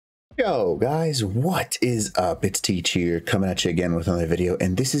Yo guys, what is up? It's Teach here, coming at you again with another video,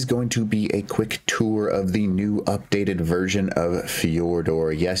 and this is going to be a quick tour of the new updated version of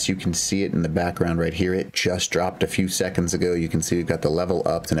Fjordur. Yes, you can see it in the background right here. It just dropped a few seconds ago. You can see we've got the level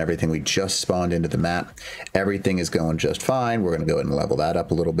ups and everything. We just spawned into the map. Everything is going just fine. We're going to go ahead and level that up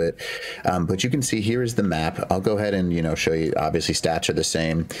a little bit. But you can see here is the map. I'll go ahead and show you. Obviously stats are the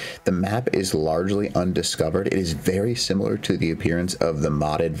same. The map is largely undiscovered. It is very similar to the appearance of the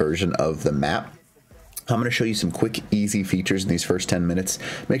modded version of the map. I'm going to show you some quick, easy features in these first 10 minutes.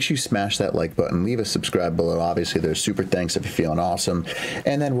 Make sure you smash that like button, leave a subscribe below. Obviously, there's super thanks if you're feeling awesome.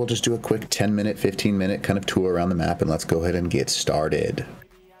 And then we'll just do a quick 10-minute, 15-minute kind of tour around the map, and let's go ahead and get started.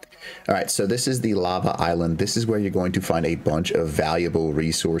 All right, so this is the lava island. This is where you're going to find a bunch of valuable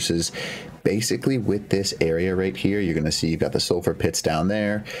resources. Basically, with this area right here, you're going to see you've got the sulfur pits down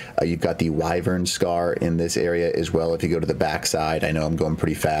there. You've got the wyvern scar in this area as well. If you go to the backside, I know I'm going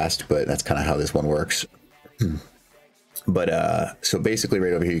pretty fast, but that's kind of how this one works. But so basically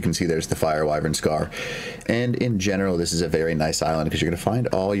right over here you can see there's the fire wyvern scar, and in general this is a very nice island because you're going to find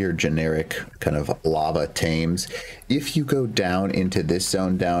all your generic kind of lava tames. If you go down into this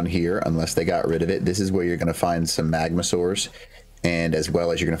zone down here, unless they got rid of it, this is where you're going to find some magmasaurs, and as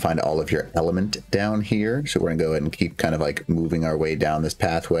well as you're going to find all of your element down here. So we're going to go ahead and keep kind of like moving our way down this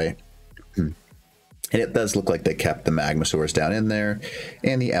pathway. And it does look like they kept the magmasaurs down in there,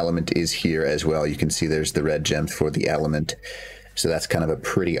 and the element is here as well. You can see there's the red gems for the element. So that's kind of a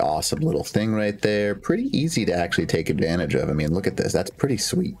pretty awesome little thing right there. Pretty easy to actually take advantage of. I mean, look at this. That's pretty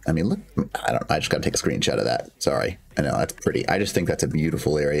sweet. I mean, look, I just got to take a screenshot of that. Sorry. I know that's pretty. I just think that's a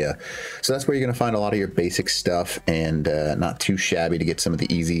beautiful area. So that's where you're going to find a lot of your basic stuff, and not too shabby to get some of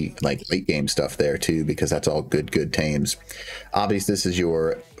the easy, like late game stuff there too, because that's all good tames. Obviously, this is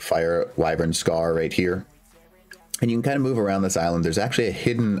your fire wyvern scar right here. And you can kind of move around this island. There's actually a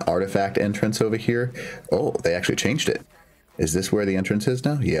hidden artifact entrance over here. Oh, they actually changed it. Is this where the entrance is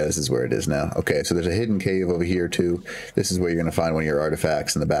now? Yeah, this is where it is now. Okay, so there's a hidden cave over here too. This is where you're going to find one of your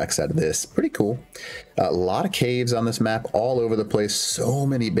artifacts in the backside of this. Pretty cool. A lot of caves on this map all over the place. So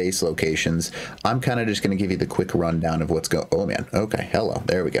many base locations. I'm kind of just going to give you the quick rundown of what's going. Oh man. Okay. Hello.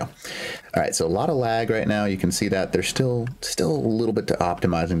 There we go. All right. So a lot of lag right now. You can see that there's still a little bit to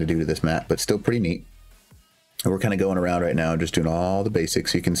optimizing to do to this map, but still pretty neat. We're kind of going around right now, just doing all the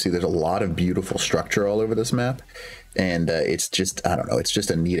basics. You can see there's a lot of beautiful structure all over this map. And it's just, I don't know, it's just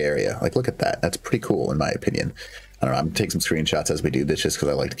a neat area. Like, look at that. That's pretty cool, in my opinion. I don't know, I'm going to take some screenshots as we do this just because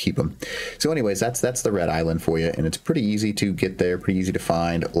I like to keep them. So anyways, that's the red island for you. And it's pretty easy to get there, pretty easy to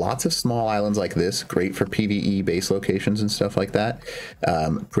find. Lots of small islands like this. Great for PvE base locations and stuff like that.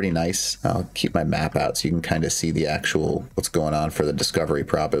 Pretty nice. I'll keep my map out so you can kind of see the actual, what's going on for the discovery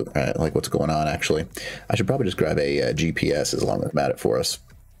prop, like what's going on actually. I should probably just grab a GPS as long as I'm at it for us.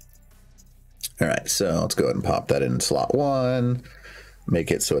 All right, so let's go ahead and pop that in slot 1.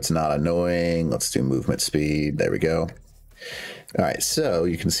 Make it so it's not annoying. Let's do movement speed. There we go. All right, so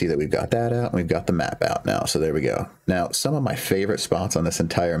you can see that we've got that out and we've got the map out now. So there we go. Now, some of my favorite spots on this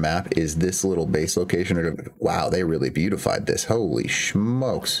entire map is this little base location. Wow, they really beautified this. Holy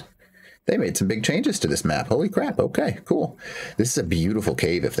smokes. They made some big changes to this map. Holy crap. Okay, cool. This is a beautiful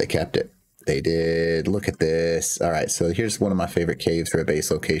cave if they kept it. They did. Look at this. All right, so here's one of my favorite caves for a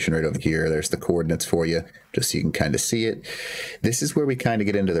base location right over here. There's the coordinates for you, just so you can kind of see it. This is where we kind of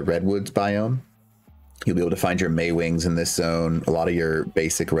get into the redwoods biome. You'll be able to find your Maywings in this zone, a lot of your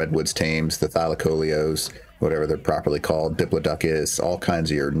basic redwoods tames, the Thylacoleos, whatever they're properly called, Diplodocus, all kinds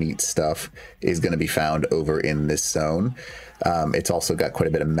of your neat stuff is going to be found over in this zone. It's also got quite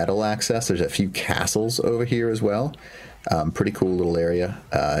a bit of metal access. There's a few castles over here as well. Pretty cool little area.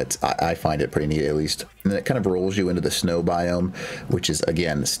 I find it pretty neat, at least. And then it kind of rolls you into the snow biome, which is,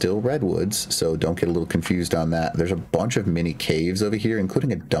 again, still redwoods, so don't get a little confused on that. There's a bunch of mini caves over here,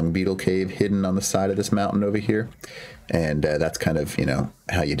 including a dung beetle cave hidden on the side of this mountain over here. And that's kind of,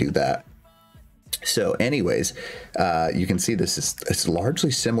 how you do that. So anyways, you can see it's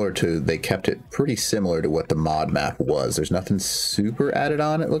largely similar to, they kept it pretty similar to what the mod map was. There's nothing super added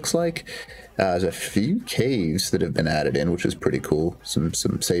on, it looks like. There's a few caves that have been added in, which is pretty cool. Some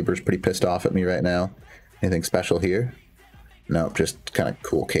sabers pretty pissed off at me right now. Anything special here? No, just kind of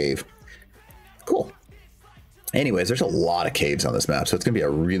cool cave. Cool. Anyways, there's a lot of caves on this map, so it's going to be a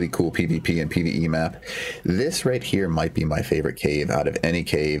really cool PvP and PvE map. This right here might be my favorite cave out of any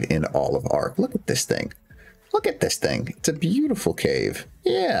cave in all of Ark. Look at this thing. Look at this thing. It's a beautiful cave.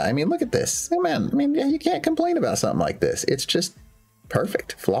 Yeah, I mean, look at this. Oh, man, I mean, you can't complain about something like this. It's just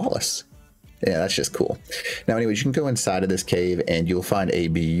perfect, flawless. Yeah, that's just cool. Now, anyways, you can go inside of this cave and you'll find a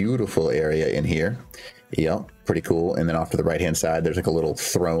beautiful area in here. Yep, pretty cool. And then off to the right-hand side, there's like a little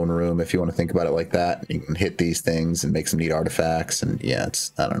throne room, if you want to think about it like that. You can hit these things and make some neat artifacts. And yeah,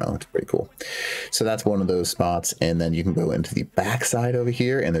 it's, I don't know, it's pretty cool. So that's one of those spots. And then you can go into the backside over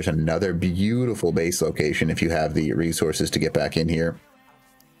here, and there's another beautiful base location if you have the resources to get back in here.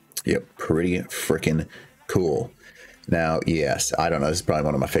 Yep, pretty freaking cool. Now, yes, I don't know, this is probably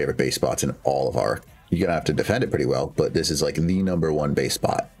one of my favorite base spots in all of Ark. You're going to have to defend it pretty well, but this is like the #1 base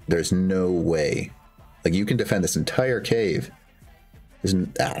spot. There's no way. Like, you can defend this entire cave. I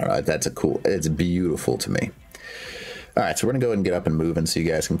don't know, that's a cool, it's beautiful to me. All right, so we're gonna go ahead and get up and move, and so you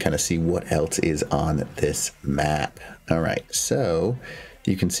guys can kind of see what else is on this map. All right, so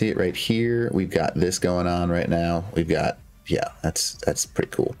you can see it right here. We've got this going on right now. We've got, yeah, that's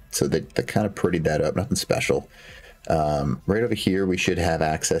pretty cool. So they kind of prettied that up, nothing special. Right over here, we should have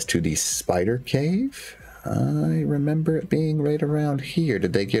access to the spider cave. I remember it being right around here.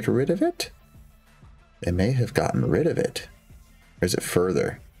 Did they get rid of it? They may have gotten rid of it. Or is it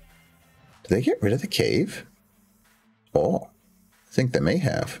further? Did they get rid of the cave? Oh, I think they may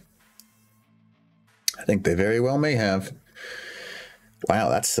have. I think they very well may have. Wow,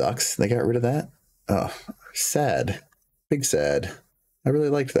 that sucks. They got rid of that? Oh, sad. Big sad. I really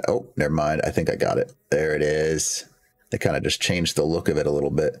liked that. Oh, never mind. I think I got it. There it is. They kind of just changed the look of it a little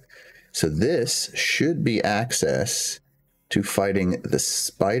bit. So this should be access to fighting the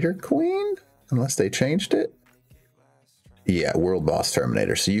Spider Queen? Unless they changed it. Yeah, World Boss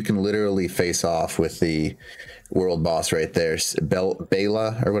Terminator. So you can literally face off with the World Boss right there,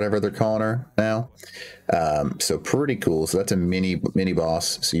 Bela or whatever they're calling her now. So pretty cool. So that's a mini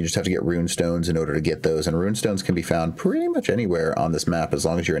boss. So you just have to get rune stones in order to get those. And rune stones can be found pretty much anywhere on this map as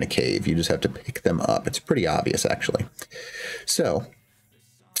long as you're in a cave. You just have to pick them up. It's pretty obvious, actually. So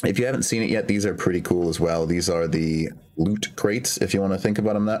if you haven't seen it yet, these are pretty cool as well. These are the loot crates, if you want to think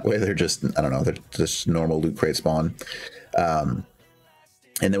about them that way. They're just, I don't know, they're just normal loot crate spawn.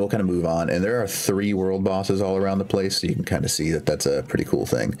 And then we'll kind of move on. And there are 3 world bosses all around the place, so you can kind of see that that's a pretty cool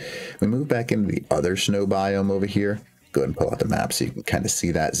thing. We move back into the other snow biome over here. Go ahead and pull out the map so you can kind of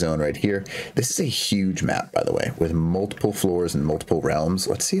see that zone right here. This is a huge map, by the way, with multiple floors and multiple realms.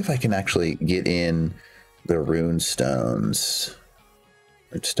 Let's see if I can actually get in the rune stones.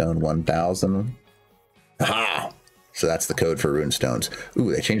 Stone 1000. Aha! So that's the code for rune stones.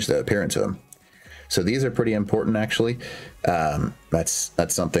 Ooh, they changed the appearance of them. So these are pretty important, actually. That's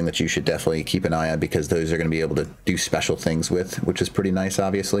something that you should definitely keep an eye on, because those are going to be able to do special things with, which is pretty nice,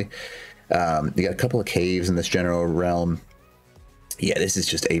 obviously. You got a couple of caves in this general realm. Yeah, this is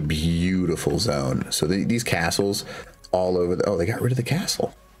just a beautiful zone. So these castles all over the... Oh, they got rid of the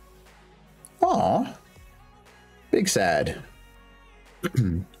castle. Aw. Big sad.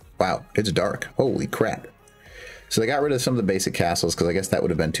 Wow, it's dark. Holy crap. So they got rid of some of the basic castles because I guess that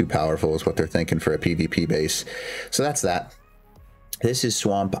would have been too powerful is what they're thinking for a PvP base. So that's that. This is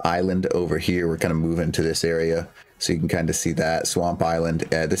Swamp Island over here. We're kind of moving to this area so you can kind of see that. Swamp Island.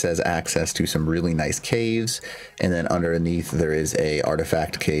 This has access to some really nice caves. And then underneath there is a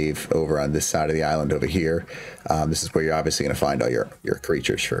artifact cave over on this side of the island over here. This is where you're obviously going to find all your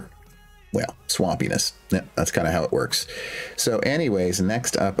creatures for... well, swampiness. Yeah, that's kind of how it works. So anyways,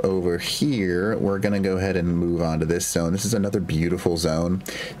 next up over here, we're going to go ahead and move on to this zone. This is another beautiful zone.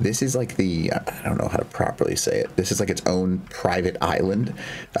 This is like the, I don't know how to properly say it. This is like its own private island.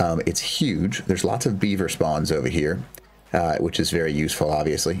 It's huge. There's lots of beaver spawns over here, which is very useful,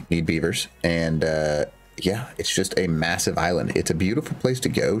 obviously. Need beavers. And yeah, it's just a massive island. It's a beautiful place to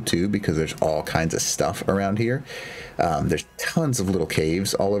go, too, because there's all kinds of stuff around here. There's tons of little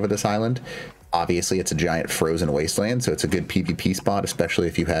caves all over this island. Obviously, it's a giant frozen wasteland, so it's a good PvP spot, especially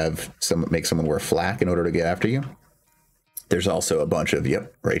if you have make someone wear flak in order to get after you. There's also a bunch of,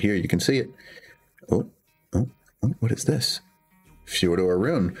 yep, right here, you can see it. Oh, what is this? Fjordur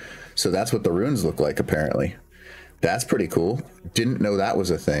rune. So that's what the runes look like, apparently. That's pretty cool. Didn't know that was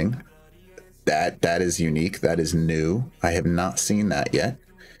a thing. That is unique. That is new. I have not seen that yet.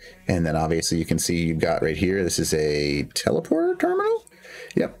 And then obviously you can see you've got right here, this is a teleporter terminal.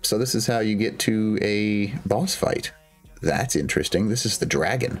 Yep. So this is how you get to a boss fight. That's interesting. This is the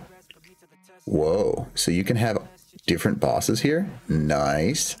dragon. Whoa. So you can have different bosses here.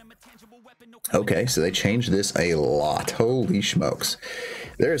 Nice. Okay. So they changed this a lot. Holy smokes.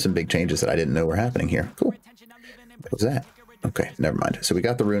 There are some big changes that I didn't know were happening here. Cool. What was that? Okay, never mind. So we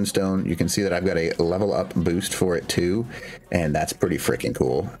got the runestone. You can see that I've got a level up boost for it too, and that's pretty freaking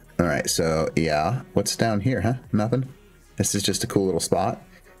cool. All right, so yeah, what's down here, huh? Nothing? This is just a cool little spot.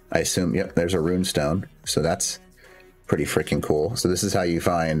 I assume, yep, there's a runestone. So that's pretty freaking cool. So this is how you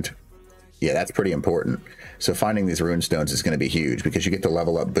find Yeah, that's pretty important. So finding these rune stones is going to be huge because you get the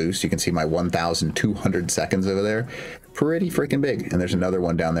level up boost. You can see my 1,200 seconds over there. Pretty freaking big. And there's another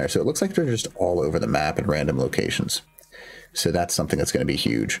one down there. So it looks like they're just all over the map in random locations. So that's something that's going to be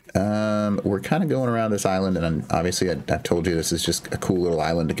huge. We're kind of going around this island, and obviously I've told you this is just a cool little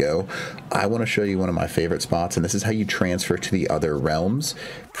island to go. I want to show you one of my favorite spots, and this is how you transfer to the other realms.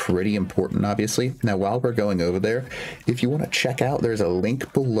 Pretty important, obviously. Now, while we're going over there, if you want to check out, there's a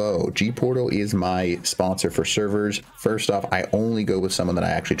link below. G-Portal is my sponsor for servers. First off, I only go with someone that I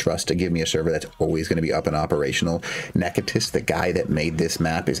actually trust to give me a server that's always going to be up and operational. Necatus, the guy that made this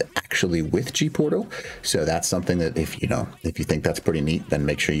map, is actually with G-Portal, so that's something that if you think that's pretty neat, then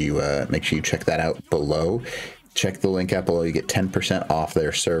make sure you check that out below. Check the link out below. You get 10% off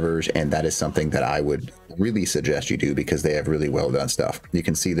their servers, and that is something that I would really suggest you do because they have really well done stuff. You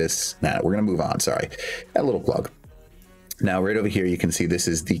can see this. Now we're gonna move on. Sorry, a little plug. Now, right over here, you can see this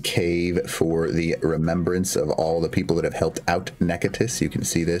is the cave for the remembrance of all the people that have helped out Necatus. You can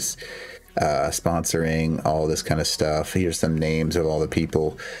see this. Sponsoring all this kind of stuff. Here's some names of all the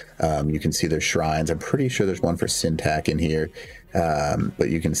people. You can see their shrines. I'm pretty sure there's one for Syntac in here, but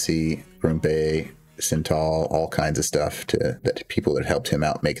you can see Rumpe, Sintal, all kinds of stuff that people that helped him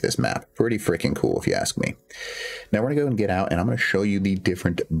out make this map. Pretty freaking cool, if you ask me. Now we're gonna go and get out, and I'm gonna show you the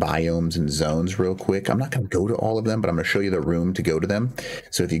different biomes and zones real quick. I'm not gonna go to all of them, but I'm gonna show you the room to go to them.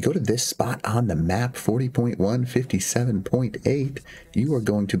 So if you go to this spot on the map, 40.1, 57.8, you are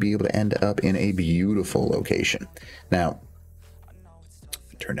going to be able to end up in a beautiful location. Now,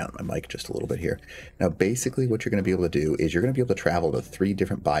 turn down my mic just a little bit here. Now, basically what you're going to be able to do is you're going to be able to travel to 3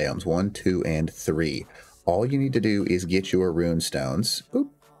 different biomes, 1, 2, and 3. All you need to do is get your rune stones.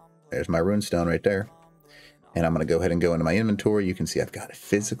 Oop, there's my rune stone right there. And I'm going to go ahead and go into my inventory. You can see I've got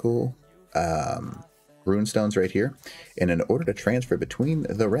physical rune stones right here. And in order to transfer between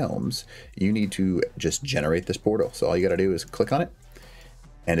the realms, you need to just generate this portal. So all you got to do is click on it,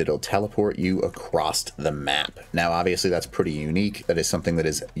 and it'll teleport you across the map. Now, obviously, that's pretty unique. That is something that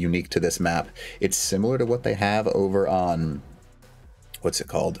is unique to this map. It's similar to what they have over on, what's it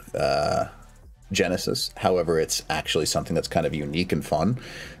called? Genesis. However, it's actually something that's kind of unique and fun.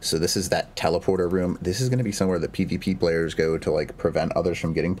 So this is that teleporter room. This is going to be somewhere that PvP players go to like prevent others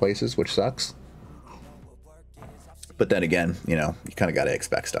from getting places, which sucks. But then again, you know, you kind of got to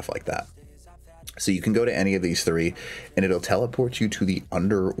expect stuff like that. So you can go to any of these 3, and it'll teleport you to the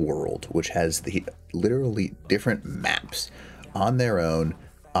underworld, which has the literally different maps on their own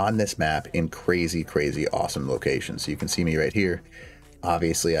on this map in crazy, crazy awesome locations. So you can see me right here.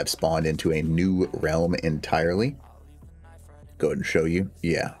 Obviously, I've spawned into a new realm entirely. Go ahead and show you.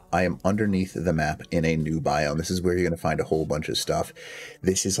 Yeah, I am underneath the map in a new biome. This is where you're going to find a whole bunch of stuff.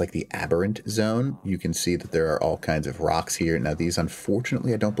 This is like the aberrant zone. You can see that there are all kinds of rocks here. Now these,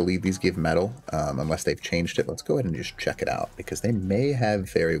 unfortunately, I don't believe these give metal unless they've changed it. Let's go ahead and just check it out because they may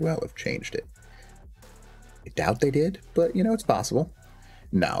have very well have changed it. I doubt they did, but you know, it's possible.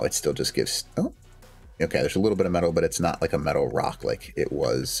 No, it still just gives, oh, okay, there's a little bit of metal, but it's not like a metal rock like it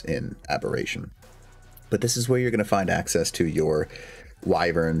was in Aberration. But this is where you're going to find access to your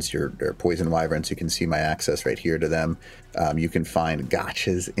wyverns, your poison wyverns. You can see my access right here to them. You can find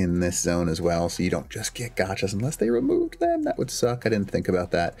gotchas in this zone as well, so you don't just get gotchas unless they removed them. That would suck. I didn't think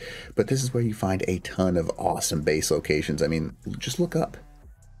about that. But this is where you find a ton of awesome base locations. I mean, just look up.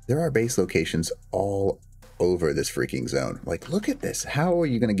 There are base locations all over this freaking zone. Like, look at this. How are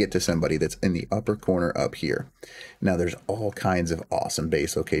you going to get to somebody that's in the upper corner up here? Now, there's all kinds of awesome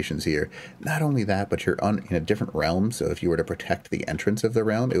base locations here. Not only that, but you're in a different realm. So if you were to protect the entrance of the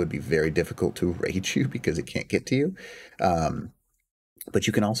realm, it would be very difficult to raid you because it can't get to you. But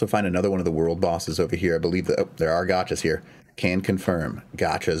you can also find another one of the world bosses over here. I believe that, oh, there are gotchas here. Can confirm.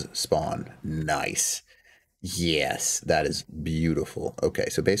 Gotchas spawn. Nice. Yes, that is beautiful. Okay,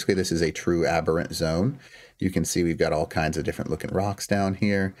 so basically this is a true aberrant zone. You can see we've got all kinds of different looking rocks down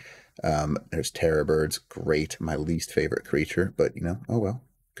here. There's terror birds. Great. My least favorite creature, but you know, oh well,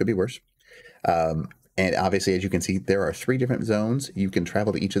 could be worse. And obviously, as you can see, there are 3 different zones. You can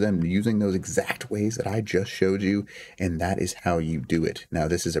travel to each of them using those exact ways that I just showed you, and that is how you do it. Now,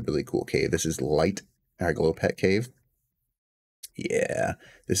 this is a really cool cave. This is Glow Pet Cave. Yeah,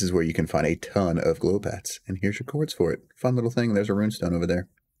 this is where you can find a ton of glow pets. And here's your cords for it. Fun little thing. There's a runestone over there.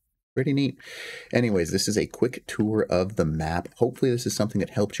 Pretty neat. Anyways, this is a quick tour of the map. Hopefully this is something that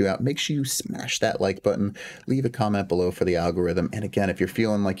helped you out. Make sure you smash that like button. Leave a comment below for the algorithm. And again, if you're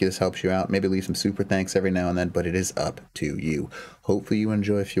feeling like this helps you out, maybe leave some super thanks every now and then, but it is up to you. Hopefully you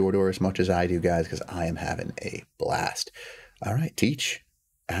enjoy Fjordur as much as I do, guys, because I am having a blast. All right, Teach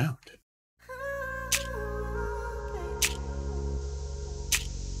out.